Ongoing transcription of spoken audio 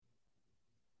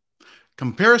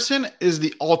Comparison is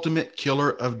the ultimate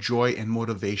killer of joy and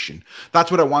motivation. That's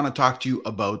what I want to talk to you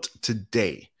about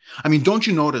today. I mean, don't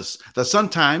you notice that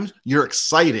sometimes you're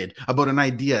excited about an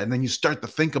idea and then you start to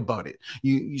think about it?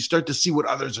 You start to see what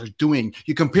others are doing.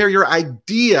 You compare your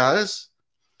ideas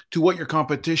to what your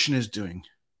competition is doing.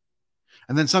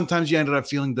 And then sometimes you ended up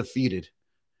feeling defeated.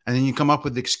 And then you come up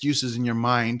with excuses in your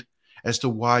mind as to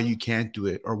why you can't do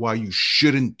it or why you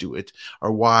shouldn't do it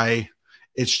or why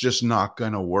it's just not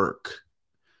going to work.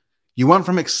 You went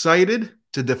from excited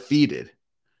to defeated.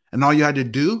 And all you had to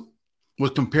do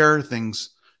was compare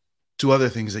things to other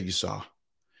things that you saw.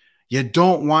 You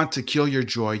don't want to kill your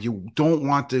joy. You don't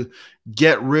want to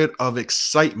get rid of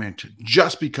excitement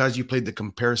just because you played the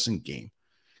comparison game.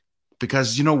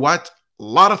 Because you know what? A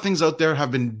lot of things out there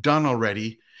have been done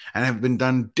already and have been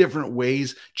done different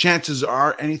ways. Chances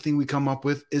are anything we come up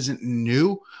with isn't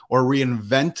new or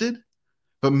reinvented,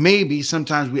 but maybe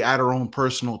sometimes we add our own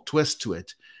personal twist to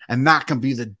it. And that can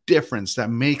be the difference that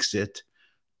makes it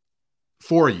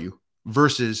for you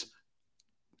versus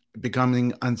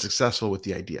becoming unsuccessful with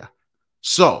the idea.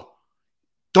 So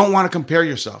don't want to compare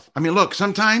yourself. I mean, look,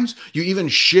 sometimes you even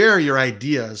share your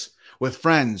ideas with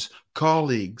friends,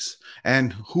 colleagues,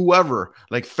 and whoever,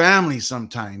 like family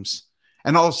sometimes.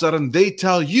 And all of a sudden they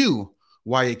tell you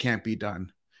why it can't be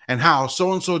done and how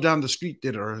so-and-so down the street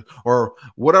did it or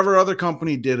whatever other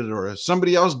company did it or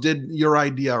somebody else did your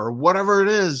idea or whatever it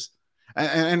is.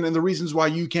 And the reasons why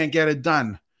you can't get it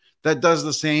done. That does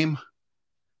the same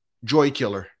joy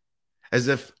killer as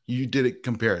if you did it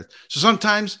compared. So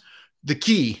sometimes the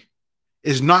key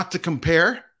is not to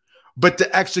compare, but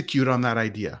to execute on that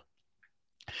idea.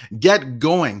 Get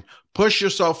going. Push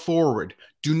yourself forward.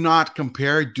 Do not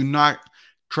compare. Do not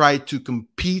try to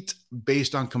compete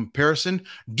based on comparison.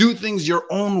 Do things your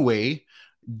own way.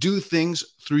 Do things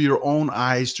through your own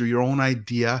eyes, through your own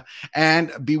idea,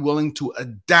 and be willing to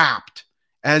adapt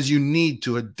as you need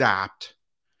to adapt.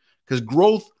 Because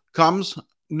growth comes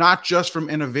not just from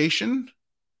innovation,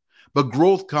 but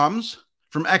growth comes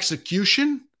from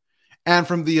execution and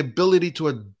from the ability to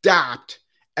adapt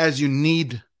as you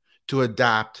need to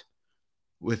adapt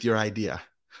with your idea.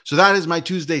 So that is my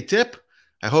Tuesday tip.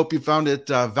 I hope you found it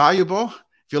valuable.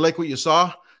 If you like what you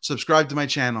saw, subscribe to my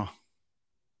channel.